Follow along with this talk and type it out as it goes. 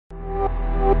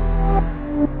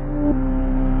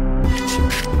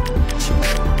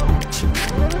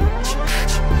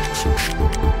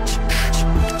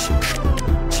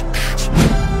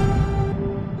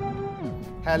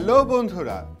Hello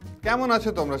বন্ধুরা, কেমন আছো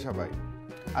তোমরা সবাই?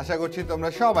 আশা করছি তোমরা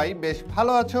সবাই বেশ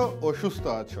ভালো আছো ও সুস্থ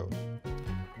আছো।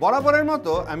 বরাবরের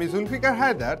মতো আমি জুলফিকার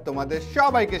হায়দার তোমাদের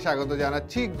সবাইকে স্বাগত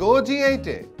জানাচ্ছি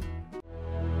GoGEE8-এ।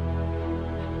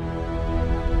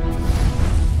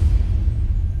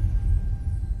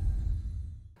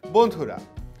 বন্ধুরা,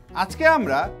 আজকে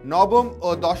আমরা নবম ও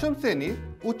দশম শ্রেণীর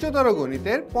উচ্চতর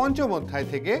গণিতের পঞ্চম অধ্যায়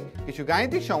থেকে কিছু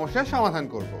গাণিতিক সমস্যার সমাধান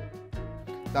করব।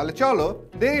 তাহলে চলো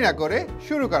দেরি না করে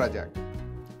শুরু করা যাক।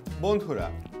 বন্ধুরা,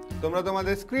 তোমরা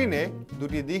তোমাদের স্ক্রিনে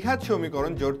দুটি দ্বিঘাত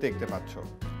সমীকরণ জোট দেখতে পাচ্ছ।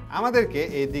 আমাদেরকে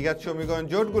এই দ্বিঘাত সমীকরণ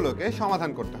জোটগুলোকে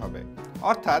সমাধান করতে হবে,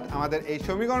 অর্থাৎ আমাদের এই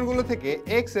সমীকরণগুলো থেকে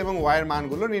x এবং y এর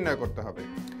মানগুলো নির্ণয় করতে হবে।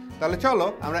 তাহলে চলো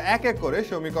আমরা এক এক করে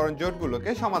সমীকরণ জোটগুলোকে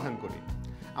সমাধান করি।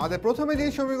 আমাদের প্রথমে যে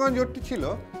সমীকরণ জোটটি ছিল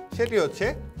সেটি হচ্ছে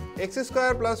x²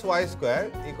 + y²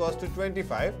 =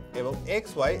 25 এবং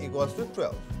xy =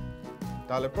 12।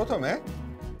 তাহলে প্রথমে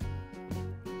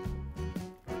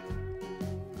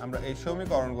আমরা এই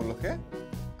সমীকরণগুলোকে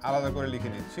আলাদা করে লিখে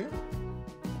নিচ্ছি।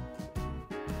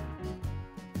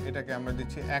 এটাকে আমরা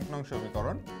দিচ্ছি 1 নং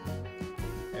সমীকরণ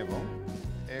এবং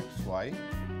xy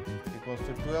 =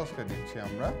 12 কে দিচ্ছি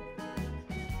আমরা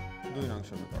 2 নং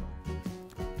সমীকরণ।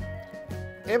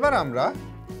 এবার আমরা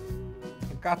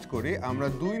কাজ করি, আমরা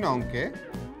 2 নংকে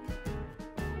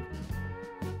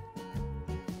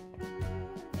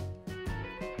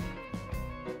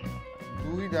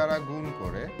দুই দ্বারা গুণ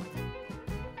করে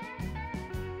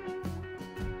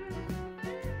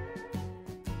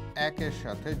একের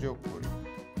সাথে যোগ করি।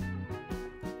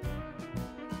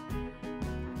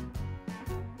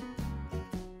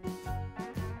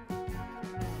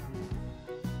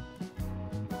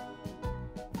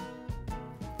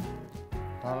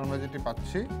 তাহলে আমরা যেটি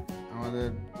পাচ্ছি, আমাদের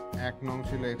 1 নং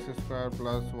ছিল x² +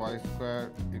 y²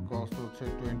 =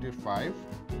 25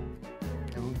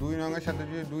 এবং 2 নংয়ের সাথে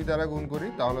যদি 2 দ্বারা গুণ করি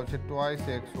তাহলে হচ্ছে twice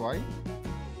xy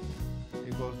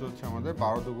 = আমাদের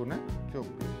 12 দুগুণে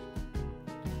 24।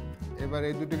 এবার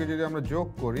এই দুটিকে যদি আমরা যোগ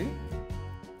করি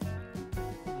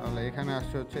তাহলে এখানে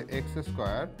আসছে হচ্ছে x²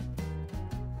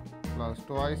 +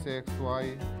 twice xy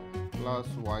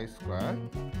 + y²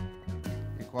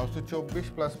 = 24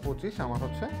 + 25 আমার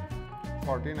হচ্ছে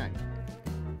 49।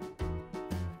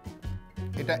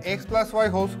 এটা x + y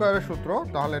হোল স্কয়ারের সূত্র,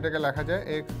 তাহলে এটাকে লেখা যায়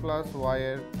x + y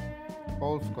এর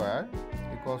হোল স্কয়ার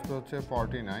 = হচ্ছে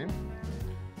 49।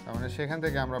 তার মানে সেখান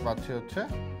থেকে আমরা পাচ্ছি হচ্ছে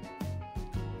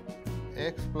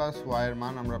x + y এর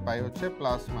মান আমরা পাই হচ্ছে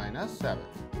 ±7।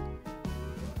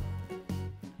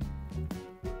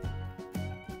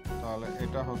 তাহলে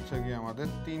এটা হচ্ছে গিয়ে আমাদের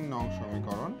 3 নং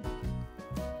সমীকরণ।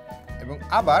 এবং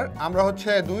আবার আমরা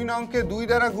হচ্ছে 2 নংকে 2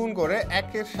 দ্বারা গুণ করে 1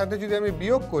 এর সাথে যদি আমি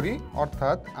বিয়োগ করি,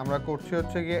 অর্থাৎ আমরা করছি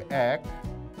হচ্ছে গিয়ে 1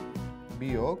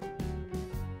 বিয়োগ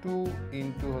 2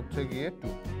 ইনটু হচ্ছে গিয়ে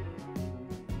 2।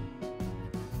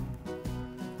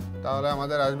 তাহলে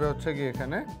আমাদের আসবে হচ্ছে গিয়ে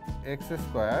এখানে x²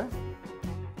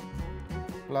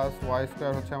 +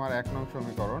 y² হচ্ছে আমার 1 নং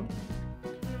সমীকরণ,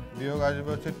 বিয়োগ আসবে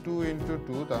হচ্ছে 2 ইনটু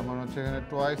 2, তার মানে হচ্ছে এখানে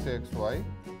twice xy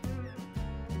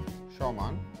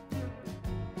সমান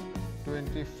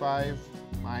 25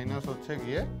 মাইনাস হচ্ছে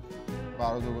গিয়ে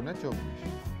 12 দুগুণে 24।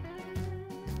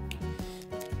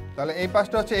 তাহলে এই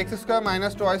পাশটা হচ্ছে x²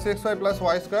 - twice xy +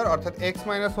 y² অর্থাৎ x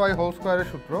 - y হোল স্কয়ারের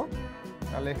সূত্র।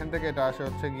 তাহলে এখান থেকে এটা আসে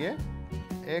হচ্ছে গিয়ে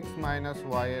x -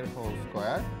 y এর হোল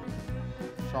স্কয়ার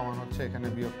সমান হচ্ছে এখানে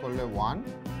বিয়োগ করলে 1,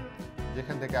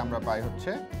 যেখান থেকে আমরা পাই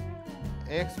হচ্ছে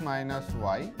x -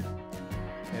 y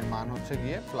এর মান হচ্ছে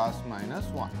গিয়ে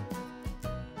 +-1।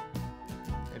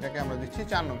 এটাকে আমরা দিচ্ছি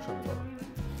 4 নং সমীকরণ।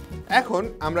 এখন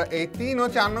আমরা এই 3 ও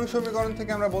 4 নং সমীকরণ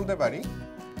থেকে আমরা বলতে পারি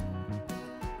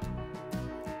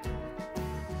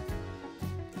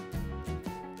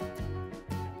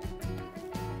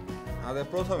আমাদের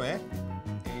প্রথমে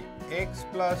এই x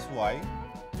 + y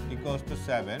 =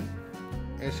 7,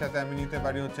 এর সাথে আমি নিতে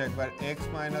পারি হচ্ছে একবার x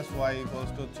 - y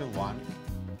 = 1।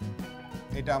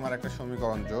 এটা আমার একটা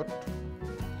সমীকরণ জোট।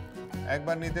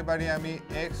 একবার নিতে পারি আমি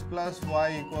x +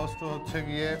 y = হচ্ছে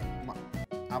গিয়ে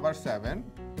আবার 7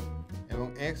 এবং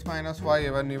x - y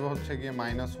এবার নিব হচ্ছে গিয়ে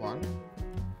 -1।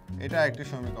 এটা একটি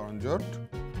সমীকরণ জোট।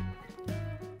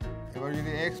 এবার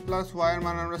যদি x + y এর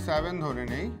মান আমরা 7 ধরে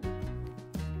নেই,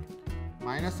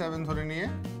 -7 ধরে নিয়ে,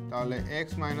 তাহলে x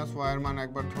 - y এর মান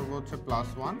একবার ধরবো হচ্ছে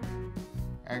 +1,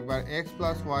 একবার x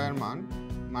 + y এর মান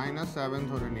 -7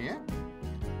 ধরে নিয়ে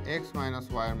x -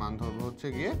 y এর মান ধরবো হচ্ছে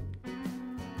গিয়ে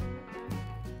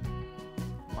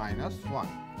 -1।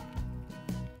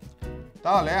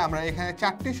 তাহলে আমরা এখানে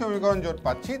 4টি সমীকরণ জোট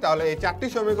পাচ্ছি। তাহলে এই 4টি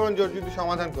সমীকরণ জোট যদি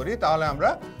সমাধান করি তাহলে আমরা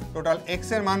টোটাল x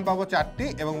এর মান পাবো 4টি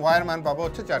এবং y এর মান পাবো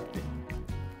হচ্ছে 4টি।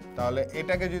 তাহলে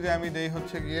এটাকে যদি আমি দেই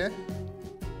হচ্ছে গিয়ে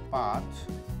 5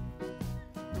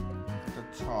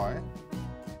 6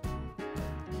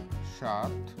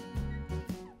 7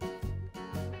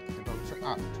 এটা হচ্ছে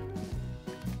 8।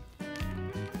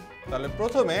 তাহলে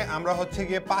প্রথমে আমরা হচ্ছে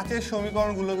গিয়ে 5 এর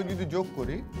সমীকরণগুলোকে যদি যোগ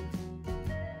করি,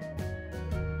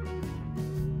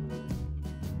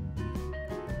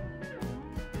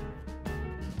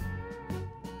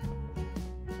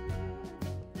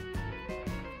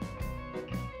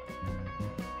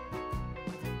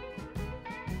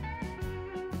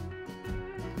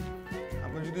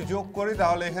 যদি যোগ করি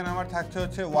তাহলে এখানে আমার থাকছে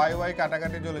হচ্ছে y y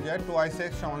কাটাকাটি চলে যায়, 2x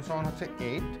সমান সমান হচ্ছে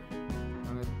 8,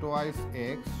 মানে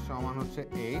 2x সমান হচ্ছে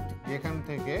 8। এখান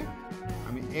থেকে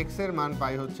আমি x এর মান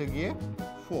পাই হচ্ছে গিয়ে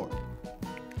 4।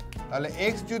 তাহলে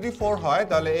x যদি 4 হয়,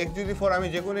 তাহলে x যদি 4 আমি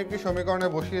যে কোনো একটি সমীকরণে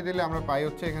বসিয়ে দিলে আমরা পাই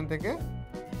হচ্ছে এখান থেকে,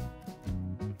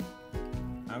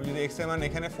 আমি যদি x এর মান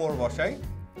এখানে 4 বসাই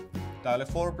তাহলে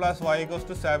 4 + y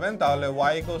 = 7, তাহলে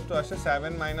y = আসে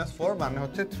 7 - 4 মানে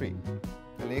হচ্ছে 3।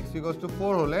 তাহলে x =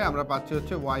 4 হলে আমরা পাচ্ছি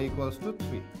হচ্ছে y =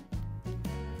 3।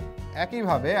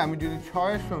 একইভাবে আমি যদি 6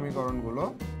 এর সমীকরণগুলো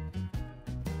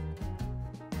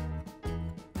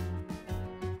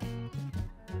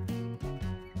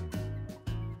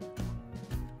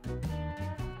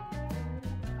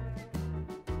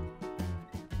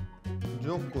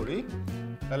যোগ করি,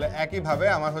 তাহলে একইভাবে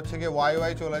আমার হচ্ছে গিয়ে y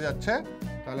y চলে যাচ্ছে,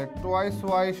 তাহলে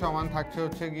 2y সমান থাকছে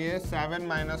হচ্ছে গিয়ে 7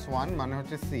 - 1 মানে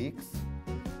হচ্ছে 6,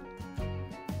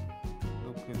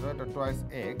 এটা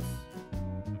 2x।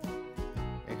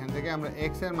 এখান থেকে আমরা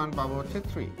x এর মান পাবো হচ্ছে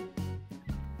 3,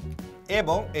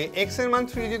 এবং এই x এর মান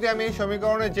 3 যদি আমি এই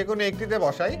সমীকরণের যে কোনো একটিতে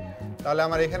বসাই তাহলে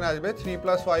আমার এখানে আসবে 3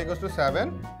 + y = 7,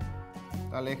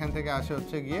 তাহলে এখান থেকে আসে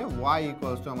হচ্ছে গিয়ে y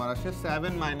 = আমার আসে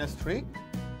 7 - 3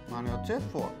 মানে হচ্ছে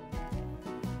 4।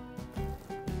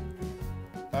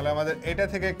 তাহলে আমাদের এটা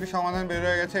থেকে একটি সমাধান বের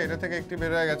হয়ে গেছে, এটা থেকে একটি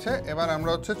বের হয়ে গেছে। এবার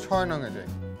আমরা হচ্ছে 6 নং এ যাই,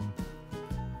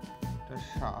 এটা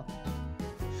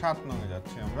 7 নং এ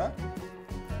যাচ্ছি আমরা।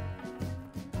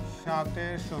 7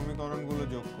 এর সমীকরণগুলো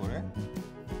যোগ করে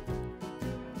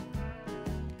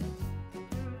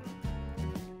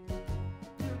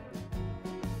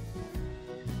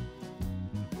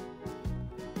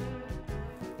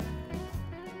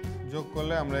যোগ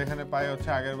করলে আমরা এখানে পাই হচ্ছে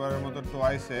আগের বারের মতো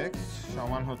 2x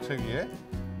সমান হচ্ছে গিয়ে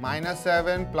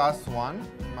 -7 + 1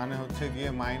 মানে হচ্ছে গিয়ে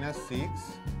 -6,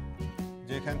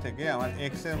 যেখান থেকে আমার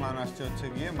x এর মান আসছে হচ্ছে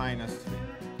গিয়ে -3।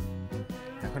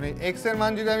 এখন এই x এর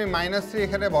মান যদি আমি -3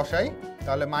 এখানে বসাই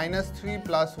তাহলে -3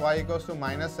 + y =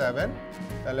 -7,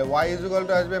 তাহলে y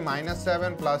 = আসবে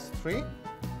 -7 + 3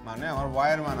 মানে আমার y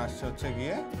এর মান আসছে হচ্ছে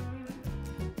গিয়ে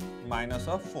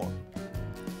 -4।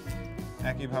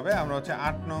 একইভাবে আমরা হচ্ছে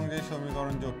 8 নং যে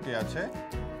সমীকরণ জোটটি আছে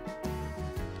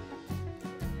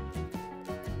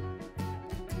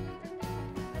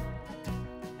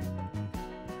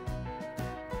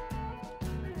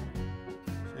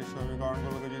সেই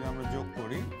সমীকরণগুলোকে যদি আমরা যোগ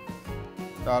করি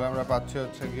তাহলে আমরা পাচ্ছি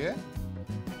হচ্ছে গিয়ে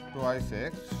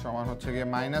 2x সমান হচ্ছে গিয়ে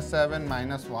 -7 -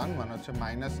 1 মানে হচ্ছে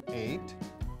 -8।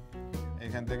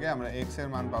 এখান থেকে আমরা x এর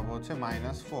মান পাবো হচ্ছে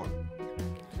 -4।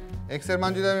 x এর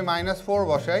মান যদি আমি -4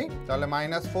 বসাই তাহলে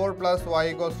 -4 + y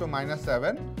 =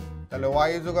 -7, তাহলে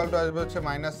y = আসবে হচ্ছে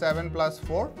 -7 +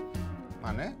 4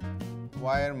 মানে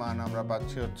y এর মান আমরা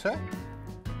পাচ্ছি হচ্ছে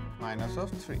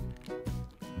 -3।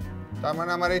 তার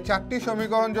মানে আমার এই 4টি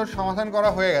সমীকরণ জোট সমাধান করা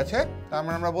হয়ে গেছে। তার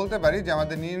মানে আমরা বলতে পারি যে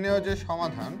আমাদের নির্ণেয় যে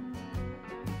সমাধান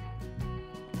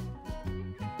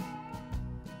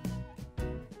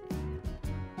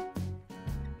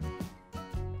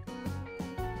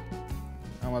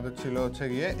আমাদের ছিল হচ্ছে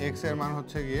গিয়ে x এর মান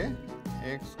হচ্ছে গিয়ে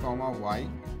x, y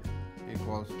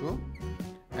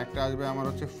 = একটা আসবে আমার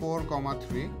হচ্ছে 4,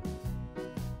 3,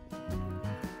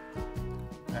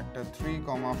 একটা 3,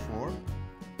 4,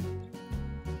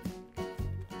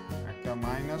 একটা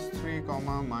 -3,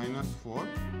 -4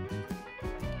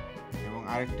 এবং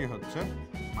আরেকটি হচ্ছে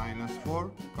 -4,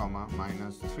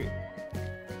 -3।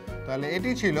 তাহলে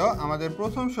এটি ছিল আমাদের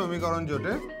প্রথম সমীকরণ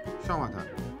জোটের সমাধান।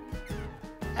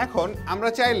 এখন আমরা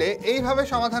চাইলে এইভাবে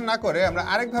সমাধান না করে আমরা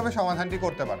আরেকভাবে সমাধানটি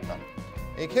করতে পারতাম।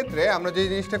 এই ক্ষেত্রে আমরা যে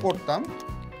জিনিসটা করতাম,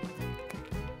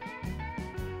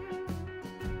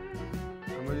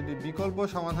 আমরা যদি বিকল্প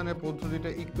সমাধানের পদ্ধতিটা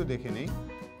একটু দেখে নেই,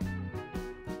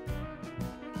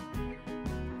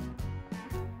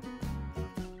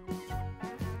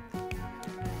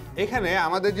 এখানে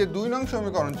আমাদের যে 2 নং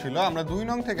সমীকরণ ছিল, আমরা 2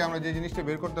 নং থেকে আমরা যে জিনিসটা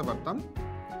বের করতে পারতাম,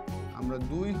 আমরা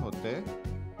 2 হতে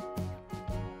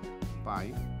পাই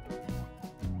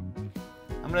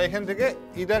আমরা এখান থেকে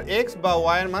ইদার x বা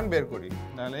y এর মান বের করি।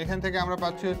 তাহলে এখান থেকে আমরা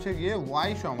পাচ্ছি হচ্ছে গিয়ে y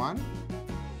সমান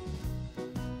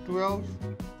 12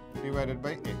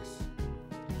 / x।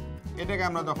 এটাকে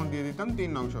আমরা তখন দিয়ে দিতাম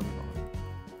 3 নং সমীকরণ।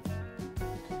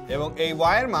 এবং এই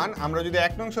y এর মান আমরা যদি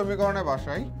 1 নং সমীকরণে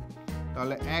বসাই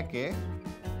তাহলে 1 এ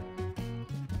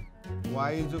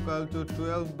y =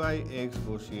 12/x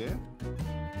বসিয়ে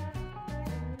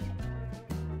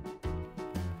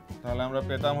তাহলে আমরা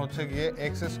পেতাম হচ্ছে গিয়ে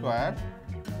x²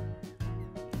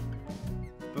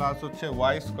 প্লাস হচ্ছে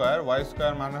y²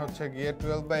 মানে হচ্ছে গিয়ে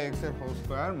 12/x এর হোল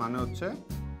স্কয়ার মানে হচ্ছে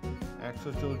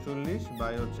 144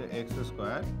 বাই হচ্ছে x²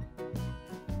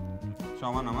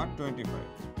 সমান আমার 25।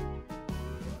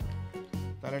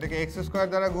 তাহলে এটাকে x²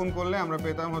 দ্বারা গুণ করলে আমরা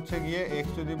পেতাম হচ্ছে গিয়ে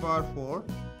x⁴,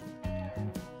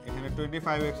 এখানে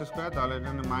 25x², তাহলে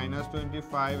এখানে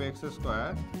 -25x²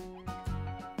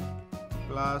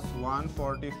 প্লাস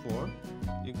 144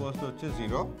 ইকুয়ালস টু হচ্ছে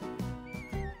 0।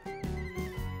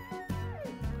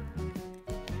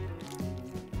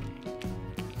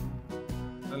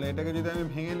 তাহলে এটাকে যদি আমি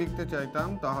ভেঙে লিখতে চাইতাম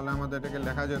তাহলে আমাদের এটাকে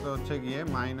লেখা যেত হচ্ছে গিয়ে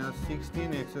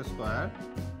 -16x²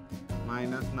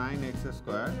 -9x²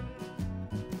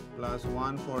 plus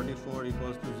 144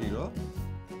 equals to 0।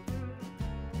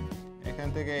 এখান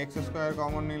থেকে x²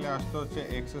 কমন নিলে আসতো হচ্ছে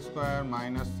x²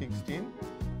 -16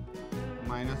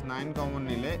 -9 কমন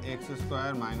নিলে x²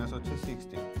 মাইনাস হচ্ছে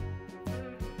 16।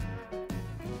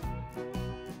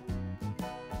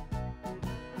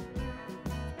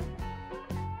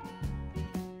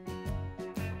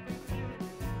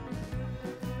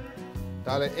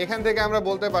 তাহলে এখান থেকে আমরা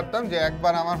বলতে পারতাম যে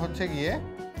একবার আমার হচ্ছে গিয়ে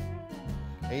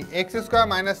এই x²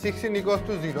 -16 ইকুয়ালস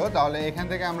টু 0, তাহলে এখান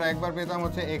থেকে আমরা একবার পেতাম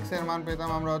হচ্ছে x এর মান পেতাম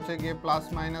আমরা হচ্ছে গিয়ে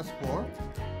 +-4,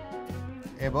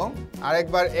 এবং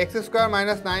আরেকবার x²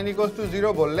 -9 ইকুয়ালস টু 0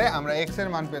 বললে আমরা x এর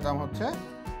মান পেতাম হচ্ছে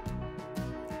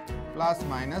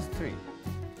 +-3।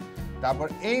 তারপর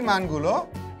এই মানগুলো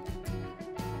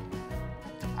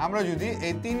আমরা যদি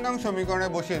এই 3 নং সমীকরণে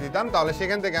বসিয়ে দিতাম তাহলে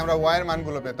সেখান থেকে আমরা y এর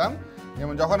মানগুলো পেতাম।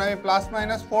 যেমন যখন আমি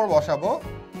 +-4 বসাবো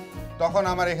তখন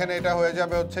আমার এখানে এটা হয়ে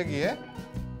যাবে হচ্ছে গিয়ে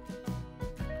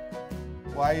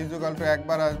y =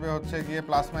 একবার আসবে হচ্ছে গিয়ে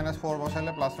 +-4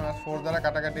 বসালে +-4 দ্বারা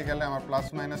কাটাকাটি গেলে আমার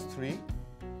 +-3,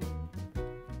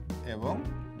 এবং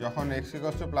যখন x =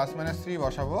 +-3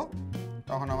 বসাবো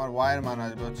তখন আমার y এর মান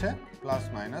আসবে হচ্ছে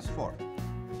 +-4।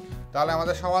 তাহলে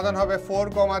আমাদের সমাধান হবে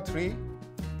 4,3,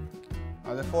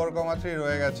 আমাদের 4,3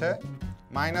 রয়ে গেছে,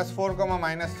 -4,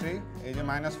 -3, এই যে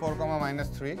 -4,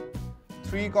 -3,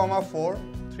 3,4,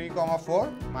 3,4,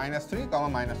 -3,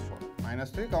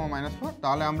 -3, -4।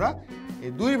 তাহলে আমরা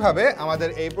এই দুইভাবে আমাদের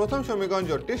এই প্রথম সমীকরণ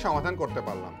জোটটি সমাধান করতে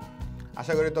পারলাম।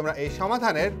 আশা করি তোমরা এই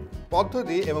সমাধানের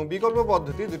পদ্ধতি এবং বিকল্প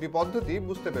পদ্ধতি দুটি পদ্ধতি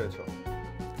বুঝতে পেরেছো।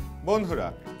 বন্ধুরা,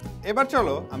 এবার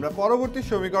চলো আমরা পরবর্তী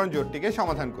সমীকরণ জোটটিকে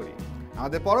সমাধান করি।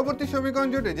 আমাদের পরবর্তী সমীকরণ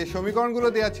জোটে যে সমীকরণগুলো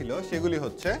দেওয়া ছিল সেগুলি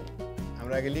হচ্ছে,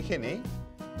 আমরা আগে লিখে নেই,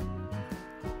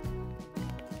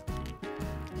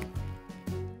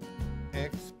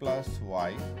 x plus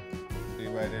y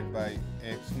divided by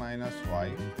x minus y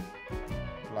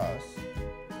plus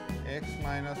x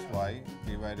minus y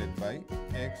divided by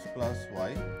x plus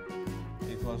y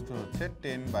equals to হচ্ছে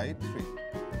 10/3।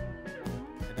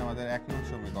 এটা আমাদের 1 নং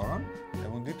সমীকরণ,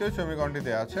 এবং দ্বিতীয় সমীকরণটি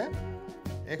দেওয়া আছে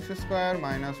x²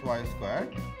 minus y²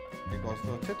 equals to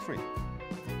হচ্ছে 3।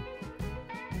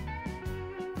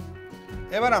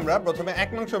 এবার আমরা প্রথমে 1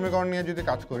 নং সমীকরণ নিয়ে যদি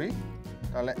কাজ করি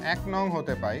তাহলে 1 নং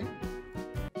হতে পাই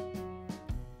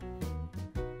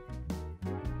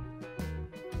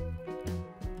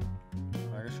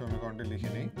সমীকরণটি লিখে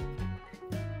নেই।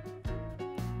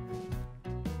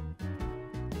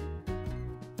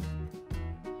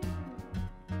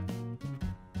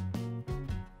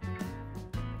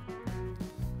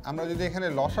 আমরা যদি এখানে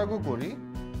লসাগু করি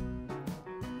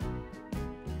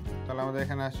তাহলে আমাদের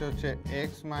এখানে আসছে হচ্ছে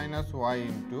x minus y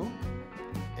into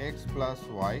x plus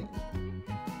y,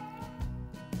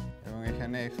 এবং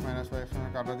এখানে x minus y এর সঙ্গে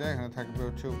কাটা যায়, এখানে থাকবে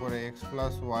হচ্ছে উপরে x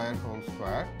plus y এর whole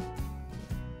square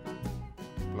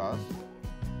plus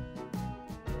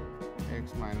x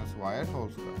minus y এর হোল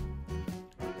স্কয়ার।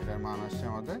 এটার মান আসছে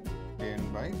আমাদের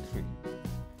 10/3।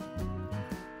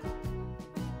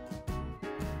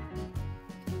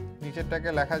 নিচেরটাকে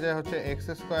লেখা যায় হচ্ছে x²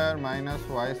 minus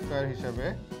y² হিসেবে,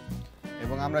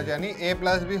 এবং আমরা জানি a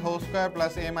plus b whole square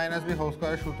plus a minus b whole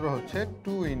square এর সূত্র হচ্ছে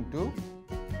 2 into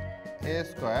a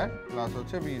square plus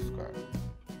হচ্ছে b square।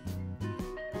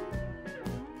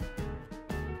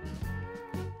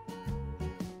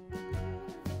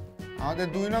 আমাদের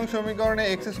 2 নং সমীকরণে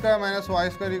x² minus y²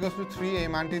 equals to 3 এই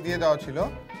মানটি দিয়ে দেওয়া ছিল।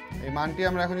 এই মানটি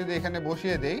আমরা এখন যদি এখানে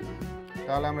বসিয়ে দেই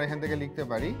তাহলে আমরা এখান থেকে লিখতে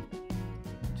পারি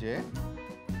যে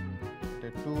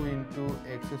 2 into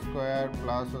x²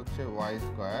 plus হচ্ছে y²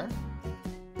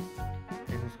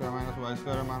 x² minus y²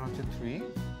 এর মান হচ্ছে 3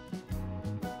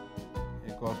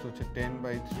 equals to হচ্ছে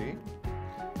 10/3।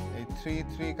 এই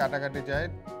 3 কাটাকাটি যায়,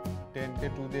 10কে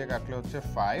 2 দিয়ে কাটলে হচ্ছে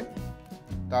 5,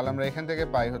 তাহলে আমরা এখান থেকে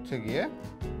পাই হচ্ছে গিয়ে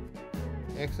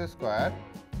x square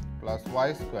plus y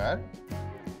square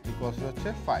equals to হচ্ছে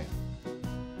 5।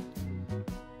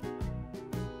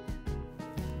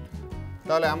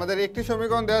 তাহলে আমাদের একটি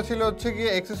সমীকরণ দেওয়া ছিল হচ্ছে গিয়ে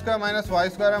x স্কয়ার মাইনাস y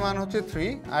স্কয়ারের মান হচ্ছে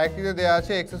 3, আর একটিতে দেওয়া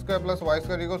আছে x square plus y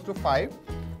square equals to 5।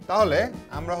 তাহলে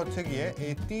আমরা হচ্ছে গিয়ে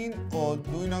এই 3 ও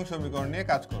 2 নং সমীকরণ নিয়ে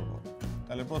কাজ করব।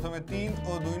 তাহলে প্রথমে 3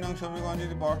 ও 2 নং সমীকরণ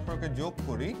যদি পরস্পরকে যোগ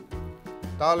করি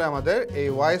তাহলে আমাদের এই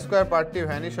y স্কয়ার পার্টটি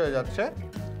ভ্যানিশ হয়ে যাচ্ছে,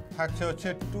 থাকছে হচ্ছে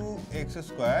 2x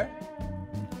স্কয়ার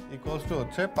ইকুয়ালস টু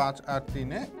হচ্ছে 5 আর 3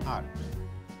 এ 8।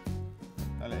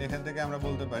 তাহলে এখান থেকে আমরা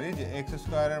বলতে পারি যে x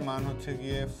স্কয়ারের মান হচ্ছে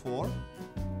গিয়ে 4,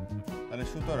 তাহলে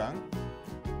সুতরাং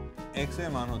x এর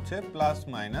মান হচ্ছে প্লাস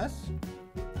মাইনাস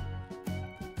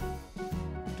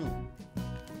 2।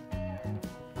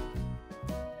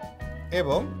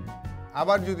 এবং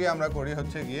আবার যদি আমরা করি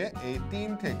হচ্ছে গিয়ে এই 3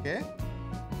 থেকে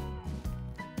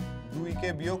 2কে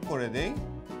বিয়োগ করে দেই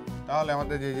তাহলে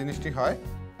আমাদের যে জিনিসটি হয়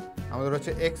আমাদের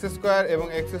হচ্ছে x স্কয়ার এবং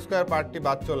x স্কয়ার পার্টটি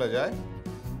বাদ চলে যায়,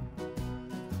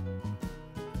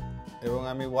 এবং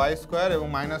আমি y স্কয়ার এবং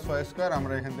মাইনাস y স্কয়ার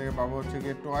আমরা এখান থেকে পাবো হচ্ছে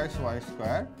গিয়ে twice y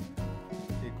square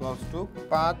equals to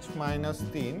 5 minus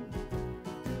 3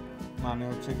 মানে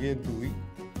হচ্ছে গিয়ে 2।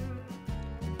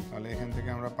 তাহলে এখান থেকে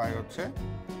আমরা পাই হচ্ছে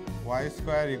y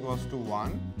স্কয়ার ইকুয়ালস টু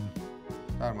 1,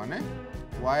 তার মানে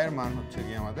y এর মান হচ্ছে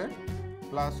গিয়ে আমাদের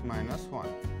প্লাস মাইনাস 1।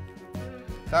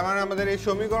 তার মানে আমাদের এই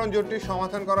সমীকরণ জোটটির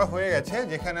সমাধান করা হয়ে গেছে,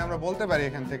 যেখানে আমরা বলতে পারি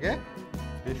এখান থেকে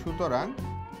যে সুতরাং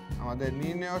আমাদের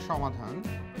নির্ণেয় সমাধান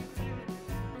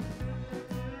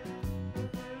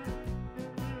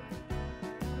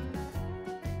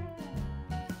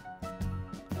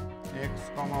x,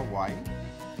 y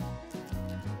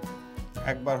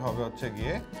একবার হবে হচ্ছে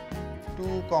গিয়ে 2,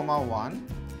 1,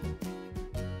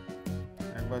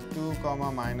 একবার 2,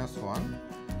 মাইনাস 1,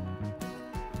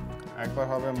 একবার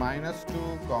হবে মাইনাস 2,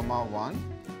 1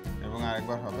 এবং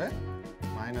আরেকবার হবে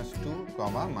মাইনাস 2,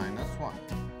 মাইনাস 1।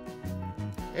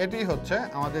 এটি হচ্ছে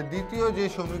আমাদের দ্বিতীয় যে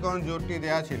সমীকরণ জোটটি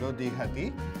দেওয়া ছিল দ্বিঘাতী,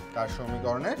 তার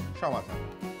সমীকরণের সমাধান।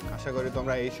 আশা করি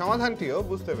তোমরা এই সমাধানটিও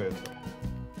বুঝতে পেরেছো।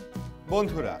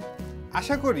 বন্ধুরা,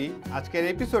 আশা করি আজকের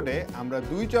এপিসোডে আমরা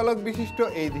 2 চলক বিশিষ্ট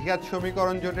এই দ্বিঘাত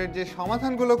সমীকরণ জোটের যে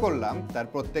সমাধানগুলো করলাম তার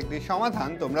প্রত্যেকটি সমাধান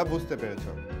তোমরা বুঝতে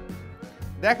পেরেছো।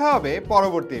 দেখা হবে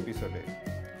পরবর্তী এপিসোডে।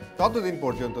 ততদিন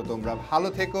পর্যন্ত তোমরা ভালো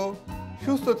থেকো,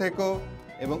 সুস্থ থেকো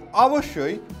এবং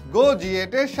অবশ্যই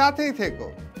GoGEE8 এর সাথেই থেকো।